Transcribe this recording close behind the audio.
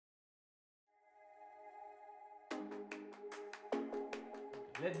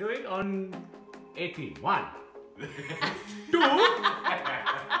Let's do it on 18. 1, 2,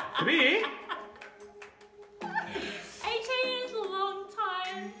 3. 18 is a long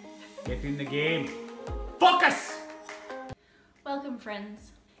time. Get in the game. Focus! Welcome,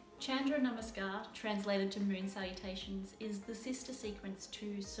 friends. Chandra Namaskar, translated to Moon Salutations, is the sister sequence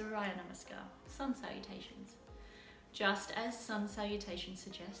to Surya Namaskar, Sun Salutations. Just as Sun Salutation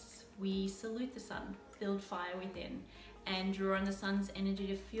suggests, we salute the sun, build fire within, and draw on the sun's energy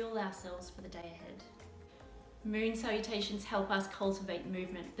to fuel ourselves for the day ahead. Moon Salutations help us cultivate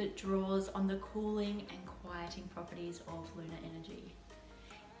movement that draws on the cooling and quieting properties of lunar energy.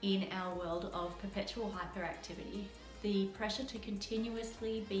 In our world of perpetual hyperactivity, the pressure to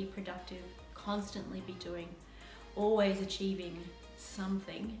continuously be productive, constantly be doing, always achieving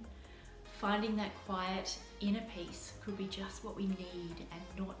something, finding that quiet inner peace could be just what we need and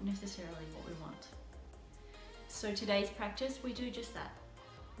not necessarily what we want. So today's practice, we do just that.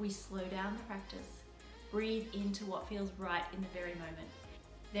 We slow down the practice, breathe into what feels right in the very moment.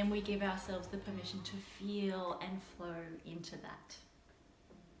 Then we give ourselves the permission to feel and flow into that.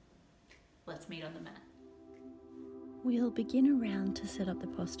 Let's meet on the mat. We'll begin a round to set up the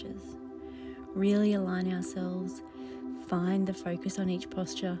postures. Really align ourselves, find the focus on each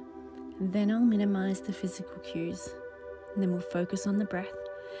posture, and then I'll minimize the physical cues. And then we'll focus on the breath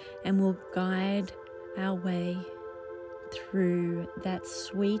and we'll guide our way through that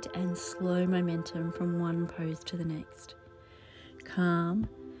sweet and slow momentum from one pose to the next. Calm,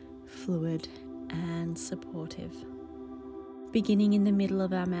 fluid, and supportive. Beginning in the middle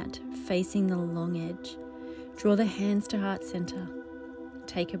of our mat, facing the long edge, draw the hands to heart center.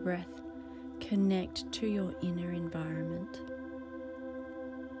 Take a breath. Connect to your inner environment.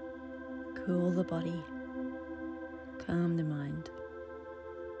 Cool the body. Calm the mind.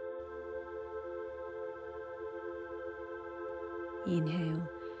 Inhale.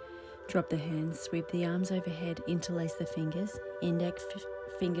 Drop the hands, sweep the arms overhead, interlace the fingers. Index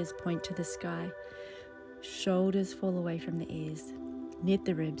fingers point to the sky. Shoulders fall away from the ears. Knit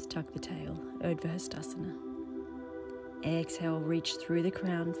the ribs, tuck the tail. Urdhva Hastasana. Exhale, reach through the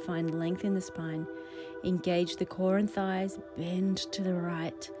crown, find length in the spine. Engage the core and thighs, bend to the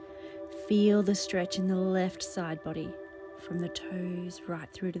right. Feel the stretch in the left side body, from the toes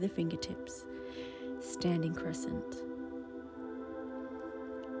right through to the fingertips. Standing crescent.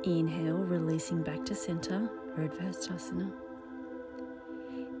 Inhale, releasing back to center, Urdhva Hastasana.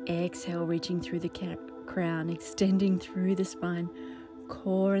 Exhale, reaching through the crown, extending through the spine.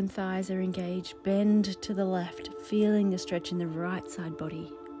 Core and thighs are engaged. Bend to the left, feeling the stretch in the right side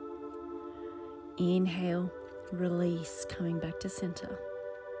body. Inhale, release, coming back to center.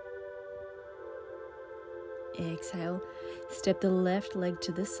 Exhale, step the left leg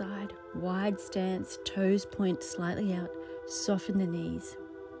to the side. Wide stance, toes point slightly out. Soften the knees.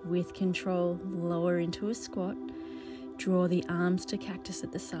 With control, lower into a squat. Draw the arms to cactus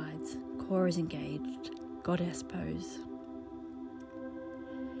at the sides. Core is engaged. Goddess pose.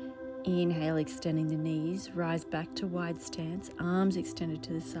 Inhale, extending the knees. Rise back to wide stance. Arms extended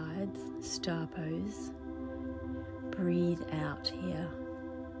to the sides. Star pose. Breathe out here.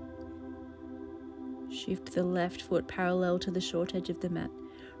 Shift the left foot parallel to the short edge of the mat.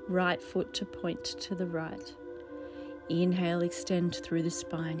 Right foot to point to the right. Inhale, extend through the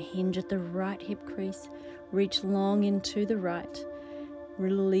spine. Hinge at the right hip crease. Reach long into the right.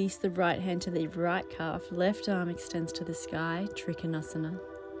 Release the right hand to the right calf. Left arm extends to the sky. Trikonasana.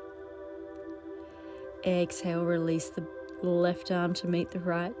 Exhale, release the left arm to meet the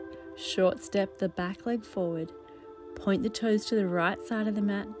right. Short step the back leg forward. Point the toes to the right side of the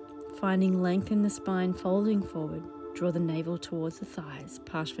mat. Finding length in the spine, folding forward. Draw the navel towards the thighs.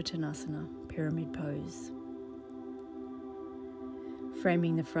 Parshvattanasana, pyramid pose.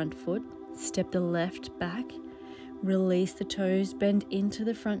 Framing the front foot, step the left back. Release the toes, bend into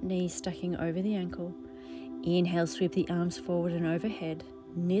the front knee, stacking over the ankle. Inhale, sweep the arms forward and overhead.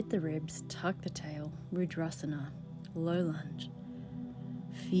 Knit the ribs, tuck the tail. Rudrasana, low lunge.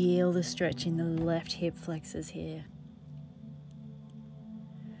 Feel the stretch in the left hip flexors here.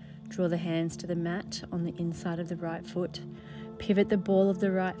 Draw the hands to the mat on the inside of the right foot. Pivot the ball of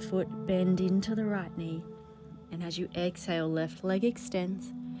the right foot, bend into the right knee. And as you exhale, left leg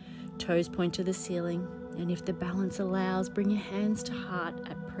extends. Toes point to the ceiling. And if the balance allows, bring your hands to heart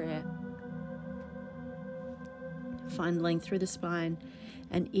at prayer. Find length through the spine.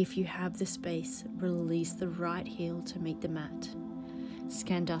 And if you have the space, release the right heel to meet the mat.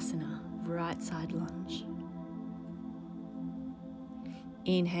 Skandasana, right side lunge.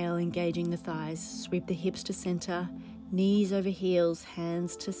 Inhale, engaging the thighs. Sweep the hips to center. Knees over heels,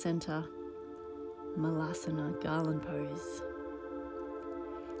 hands to center. Malasana, garland pose.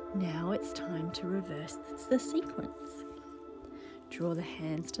 Now it's time to reverse the sequence. Draw the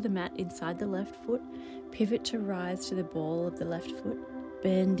hands to the mat inside the left foot, pivot to rise to the ball of the left foot,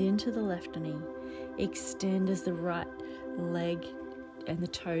 bend into the left knee, extend as the right leg and the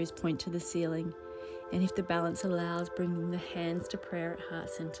toes point to the ceiling, and if the balance allows, bringing the hands to prayer at heart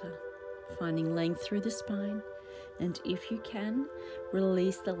center, finding length through the spine, and if you can,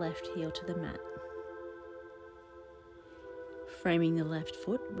 release the left heel to the mat. Framing the left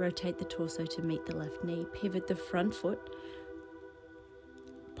foot, rotate the torso to meet the left knee, pivot the front foot,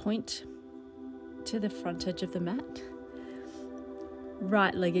 point to the front edge of the mat.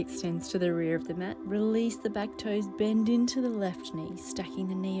 Right leg extends to the rear of the mat. Release the back toes, bend into the left knee, stacking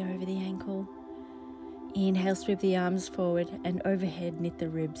the knee over the ankle. Inhale, sweep the arms forward and overhead, knit the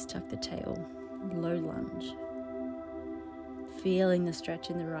ribs, tuck the tail. Low lunge. Feeling the stretch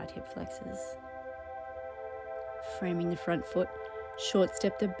in the right hip flexors. Framing the front foot, short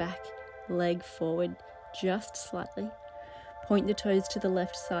step the back leg forward just slightly. Point the toes to the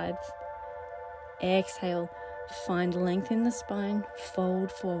left side. Exhale, find length in the spine,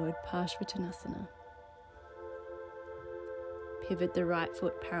 fold forward, Parsvottanasana. Pivot the right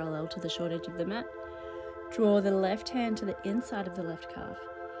foot parallel to the short edge of the mat. Draw the left hand to the inside of the left calf.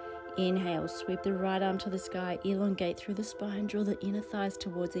 Inhale, sweep the right arm to the sky, elongate through the spine, draw the inner thighs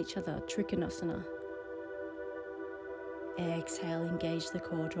towards each other, Trikonasana. Exhale, engage the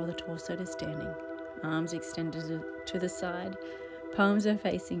core, draw the torso to standing. Arms extended to the side, palms are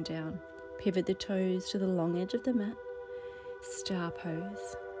facing down. Pivot the toes to the long edge of the mat. Star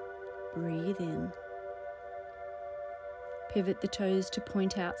pose. Breathe in. Pivot the toes to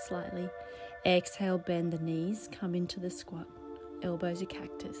point out slightly. Exhale, bend the knees, come into the squat. Elbows are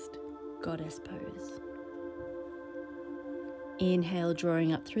cactused. Goddess pose. Inhale,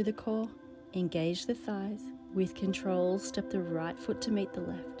 drawing up through the core. Engage the thighs. With control, step the right foot to meet the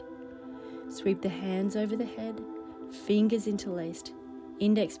left. Sweep the hands over the head, fingers interlaced.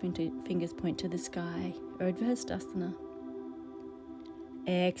 Index fingers point to the sky, Urdhva Hastasana.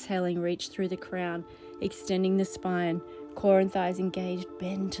 Exhaling, reach through the crown, extending the spine, core and thighs engaged,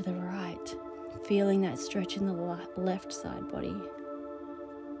 bend to the right. Feeling that stretch in the left side body.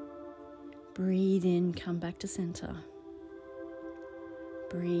 Breathe in, come back to center.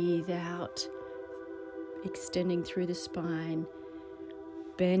 Breathe out, extending through the spine,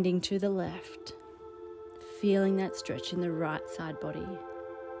 bending to the left, feeling that stretch in the right side body.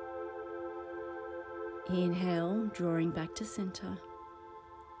 Inhale, drawing back to center.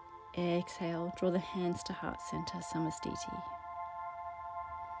 Exhale, draw the hands to heart center, Samastiti.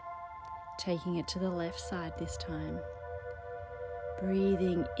 Taking it to the left side this time.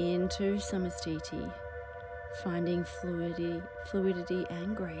 Breathing into Samastiti, finding fluidity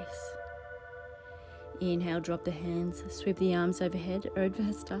and grace. Inhale, drop the hands, sweep the arms overhead, Urdhva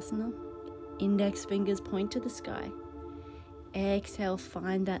Hastasana. Index fingers point to the sky. Exhale,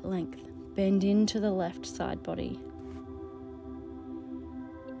 find that length. Bend into the left side body.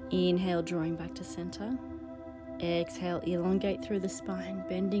 Inhale, drawing back to center. Exhale, elongate through the spine,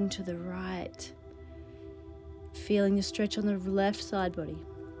 bending to the right. Feeling the stretch on the left side body.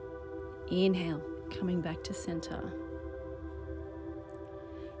 Inhale, coming back to center.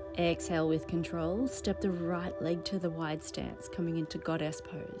 Exhale with control, step the right leg to the wide stance, coming into Goddess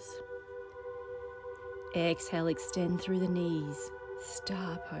pose. Exhale, extend through the knees,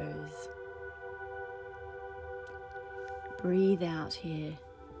 Star pose. Breathe out here.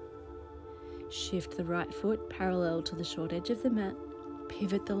 Shift the right foot parallel to the short edge of the mat.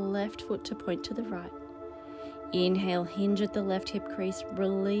 Pivot the left foot to point to the right. Inhale, hinge at the left hip crease.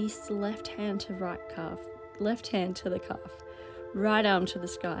 Release left hand to right calf. Left hand to the calf. Right arm to the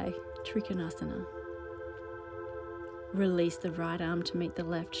sky, Trikonasana. Release the right arm to meet the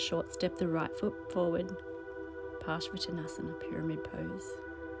left, short step the right foot forward, Parsvottanasana, pyramid pose.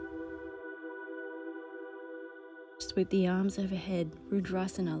 Sweep the arms overhead,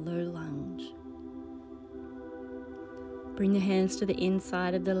 Rudrasana, low lunge. Bring the hands to the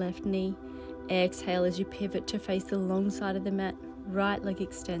inside of the left knee. Exhale as you pivot to face the long side of the mat. Right leg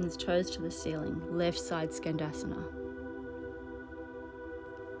extends, toes to the ceiling, left side Skandasana.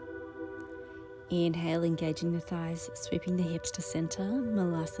 Inhale, engaging the thighs, sweeping the hips to center,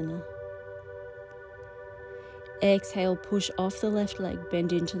 Malasana. Exhale, push off the left leg,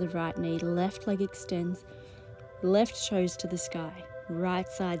 bend into the right knee, left leg extends, left toes to the sky, right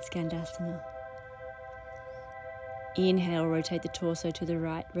side Skandasana. Inhale, rotate the torso to the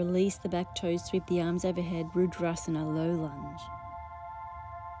right, release the back toes, sweep the arms overhead, Rudrasana, low lunge.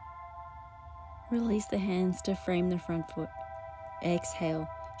 Release the hands to frame the front foot. Exhale,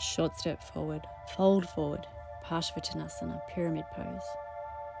 short step forward, fold forward, Parsvottanasana, pyramid pose.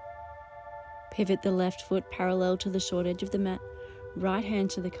 Pivot the left foot parallel to the short edge of the mat. Right hand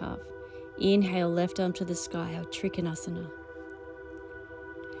to the calf. Inhale, left arm to the sky, or Trikonasana.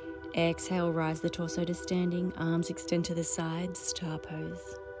 Exhale, rise the torso to standing. Arms extend to the side, star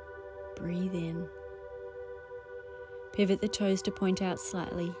pose. Breathe in. Pivot the toes to point out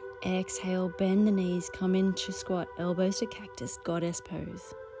slightly. Exhale, bend the knees, come into squat, elbows to cactus, goddess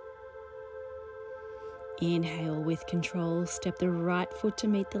pose. Inhale, with control, step the right foot to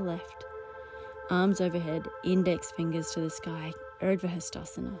meet the left. Arms overhead, index fingers to the sky, Urdhva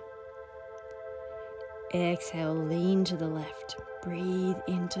Hastasana. Exhale, lean to the left. Breathe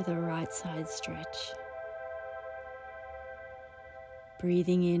into the right side stretch.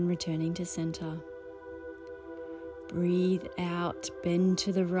 Breathing in, returning to center. Breathe out, bend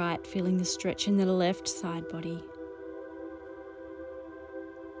to the right, feeling the stretch in the left side body.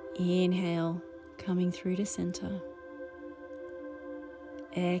 Inhale, coming through to center.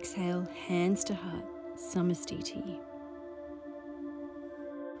 Exhale, hands to heart, Samastiti.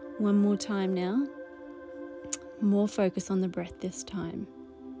 One more time now. More focus on the breath this time.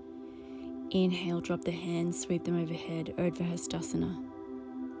 Inhale, drop the hands, sweep them overhead, Urdhva Hastasana.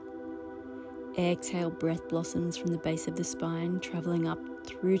 Exhale, breath blossoms from the base of the spine, traveling up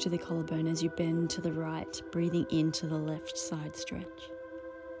through to the collarbone as you bend to the right, breathing into the left side stretch.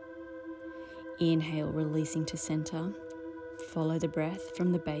 Inhale, releasing to center. Follow the breath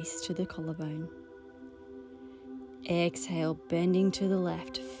from the base to the collarbone. Exhale, bending to the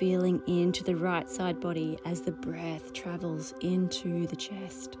left, feeling into the right side body as the breath travels into the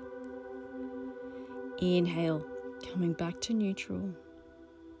chest. Inhale, coming back to neutral.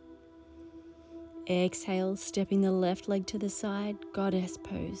 Exhale, stepping the left leg to the side, goddess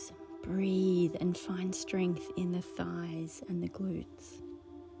pose. Breathe and find strength in the thighs and the glutes.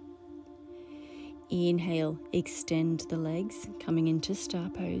 Inhale, extend the legs, coming into star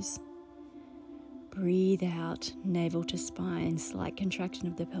pose. Breathe out, navel to spine, slight contraction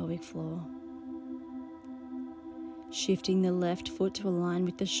of the pelvic floor. Shifting the left foot to align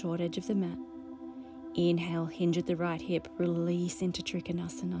with the short edge of the mat. Inhale, hinge at the right hip, release into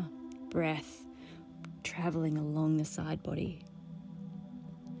Trikonasana. Breath traveling along the side body.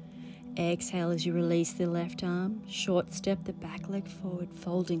 Exhale as you release the left arm, short step the back leg forward,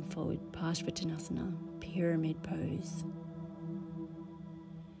 folding forward, Parshvattanasana, pyramid pose.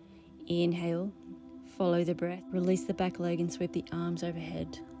 Inhale, follow the breath, release the back leg and sweep the arms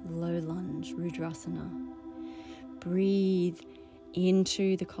overhead, low lunge, Rudrasana. Breathe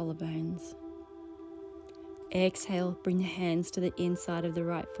into the collarbones. Exhale, bring the hands to the inside of the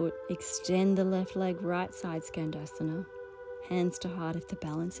right foot, extend the left leg, right side Skandasana. Hands to heart if the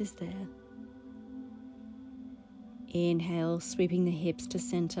balance is there. Inhale, sweeping the hips to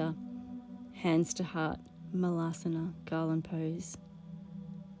center. Hands to heart, Malasana, garland pose.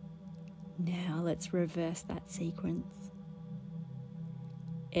 Now let's reverse that sequence.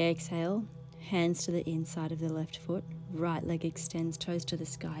 Exhale, hands to the inside of the left foot. Right leg extends, toes to the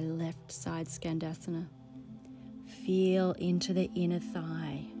sky, left side Skandasana. Feel into the inner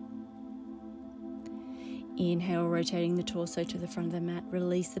thigh. Inhale, rotating the torso to the front of the mat.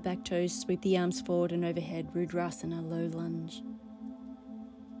 Release the back toes, sweep the arms forward and overhead, Rudrasana, low lunge.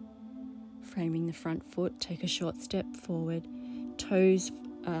 Framing the front foot, take a short step forward, toes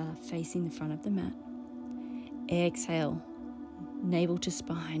facing the front of the mat. Exhale, navel to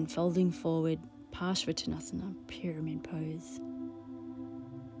spine, folding forward, Parshvattanasana, pyramid pose.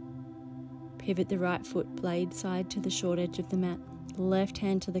 Pivot the right foot blade side to the short edge of the mat. Left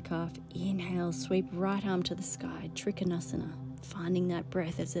hand to the calf. Inhale, sweep right arm to the sky, Trikonasana. Finding that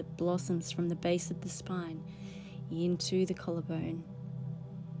breath as it blossoms from the base of the spine into the collarbone.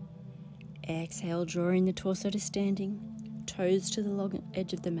 Exhale, drawing the torso to standing. Toes to the long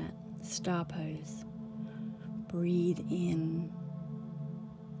edge of the mat, star pose. Breathe in.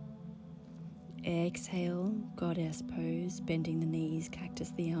 Exhale, goddess pose, bending the knees,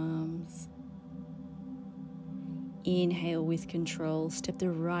 cactus the arms. Inhale with control, step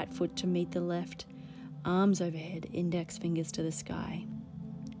the right foot to meet the left, arms overhead, index fingers to the sky.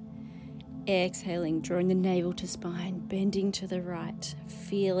 Exhaling, drawing the navel to spine, bending to the right,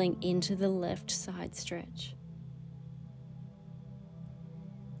 feeling into the left side stretch.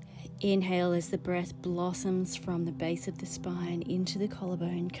 Inhale as the breath blossoms from the base of the spine into the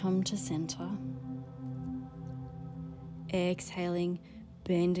collarbone, come to center. Exhaling,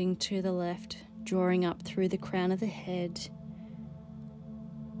 bending to the left, drawing up through the crown of the head.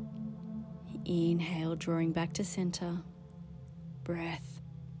 Inhale, drawing back to center. Breath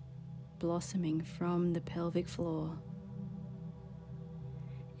blossoming from the pelvic floor.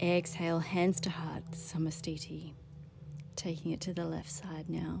 Exhale, hands to heart, Samastiti. Taking it to the left side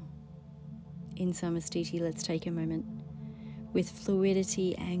now. In Samastiti, let's take a moment. With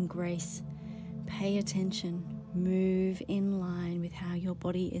fluidity and grace, pay attention. Move in line with how your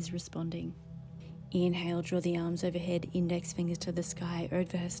body is responding. Inhale, draw the arms overhead, index fingers to the sky,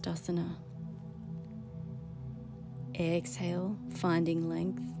 Urdhva Hastasana. Exhale, finding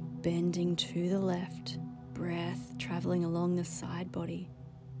length, bending to the left, breath traveling along the side body.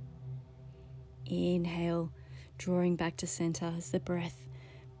 Inhale, drawing back to center as the breath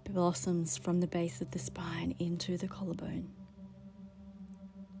blossoms from the base of the spine into the collarbone.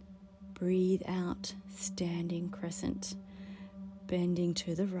 Breathe out, standing crescent, bending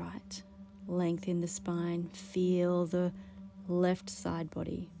to the right. Lengthen the spine, feel the left side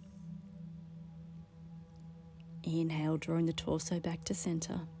body. Inhale, drawing the torso back to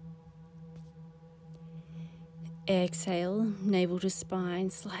center. Exhale, navel to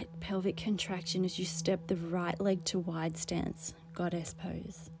spine, slight pelvic contraction as you step the right leg to wide stance, goddess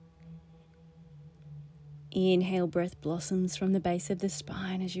pose. Inhale, breath blossoms from the base of the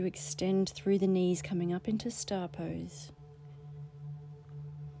spine as you extend through the knees, coming up into star pose.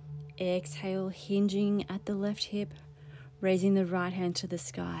 Exhale, hinging at the left hip, raising the right hand to the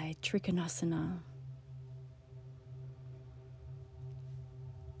sky, Trikonasana.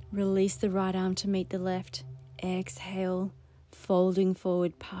 Release the right arm to meet the left. Exhale, folding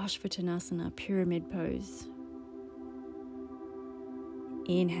forward, Parshvattanasana, pyramid pose.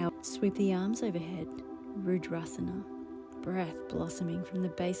 Inhale, sweep the arms overhead, Rudrasana. Breath blossoming from the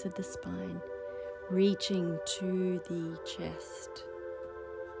base of the spine, reaching to the chest.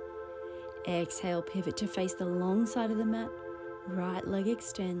 Exhale, pivot to face the long side of the mat. Right leg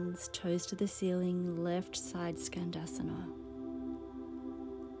extends, toes to the ceiling, left side Skandasana.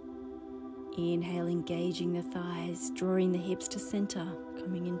 Inhale, engaging the thighs, drawing the hips to center,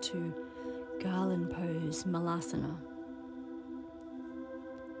 coming into garland pose, Malasana.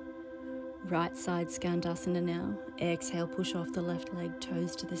 Right side Skandasana now. Exhale, push off the left leg,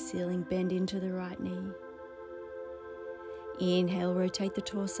 toes to the ceiling, bend into the right knee. Inhale, rotate the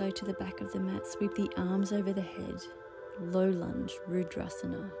torso to the back of the mat, sweep the arms over the head, low lunge,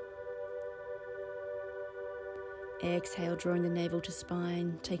 Rudrasana. Exhale, drawing the navel to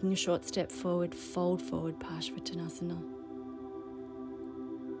spine, taking a short step forward, fold forward, Parshvattanasana.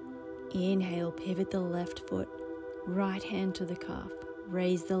 Inhale, pivot the left foot, right hand to the calf,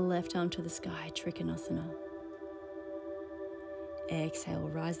 raise the left arm to the sky, Trikonasana. Exhale,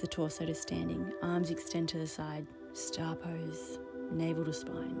 rise the torso to standing, arms extend to the side, star pose, navel to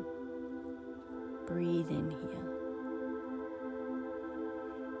spine. Breathe in here.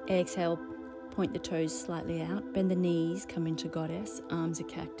 Exhale, point the toes slightly out, bend the knees, come into goddess, arms are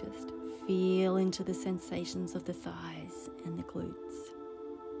cactus. Feel into the sensations of the thighs and the glutes.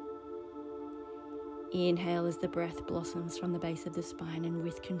 Inhale as the breath blossoms from the base of the spine, and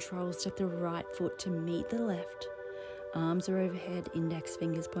with control step the right foot to meet the left. Arms are overhead, index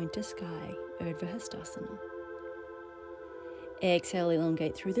fingers point to sky, Urdhva Hastasana. Exhale,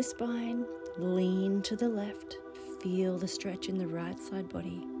 elongate through the spine, lean to the left, feel the stretch in the right side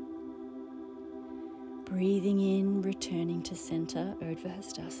body. Breathing in, returning to center, Urdhva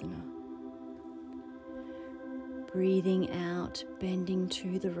Hastasana. Breathing out, bending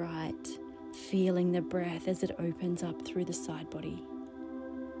to the right, feeling the breath as it opens up through the side body.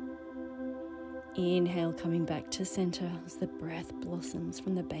 Inhale, coming back to center as the breath blossoms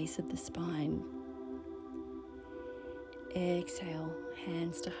from the base of the spine. Exhale,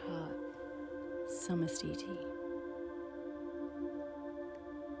 hands to heart, Samastiti.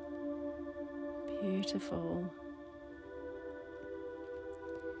 Beautiful.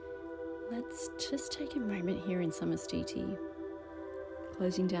 Let's just take a moment here in Samastiti,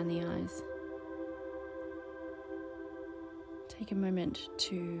 closing down the eyes. Take a moment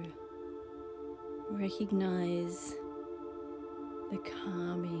to recognize the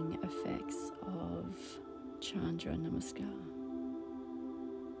calming effects of Chandra Namaskar.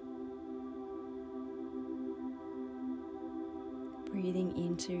 Breathing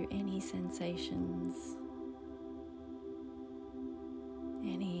into any sensations,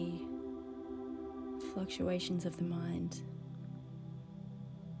 any fluctuations of the mind.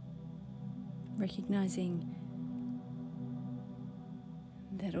 Recognizing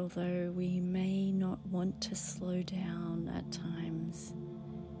that although we may not want to slow down at times,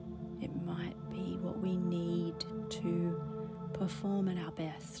 it might be what we need to perform at our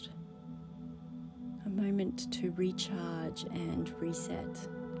best. A moment to recharge and reset.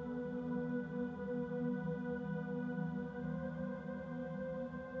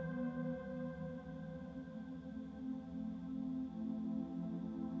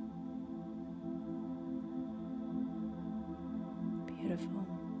 Beautiful.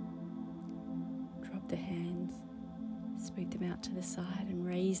 the hands. Sweep them out to the side and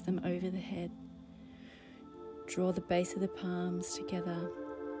raise them over the head. Draw the base of the palms together.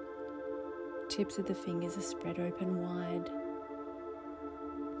 Tips of the fingers are spread open wide.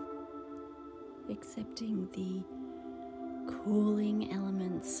 Accepting the cooling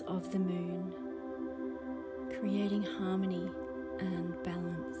elements of the moon, creating harmony and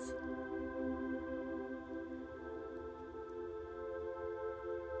balance.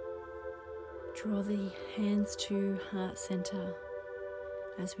 Draw the hands to heart center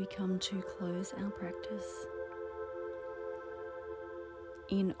as we come to close our practice.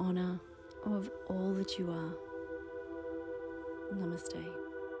 In honor of all that you are. Namaste.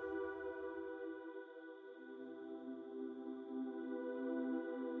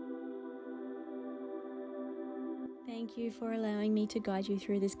 Thank you for allowing me to guide you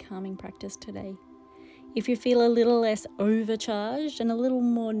through this calming practice today. If you feel a little less overcharged and a little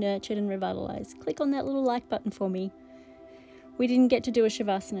more nurtured and revitalized, click on that little like button for me. We didn't get to do a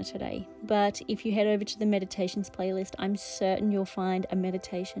Shavasana today, but if you head over to the meditations playlist, I'm certain you'll find a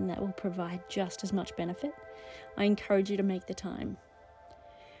meditation that will provide just as much benefit. I encourage you to make the time.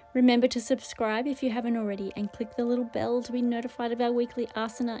 Remember to subscribe if you haven't already and click the little bell to be notified of our weekly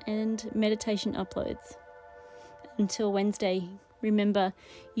asana and meditation uploads. Until Wednesday, remember,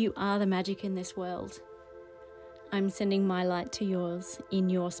 you are the magic in this world. I'm sending my light to yours in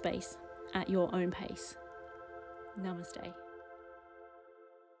your space, at your own pace. Namaste.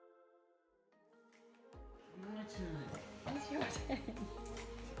 It's your turn.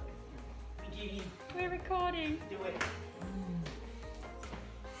 We're recording. Do it.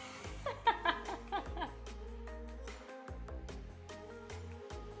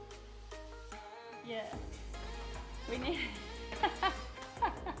 Yeah. We need...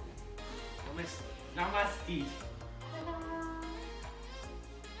 Namaste.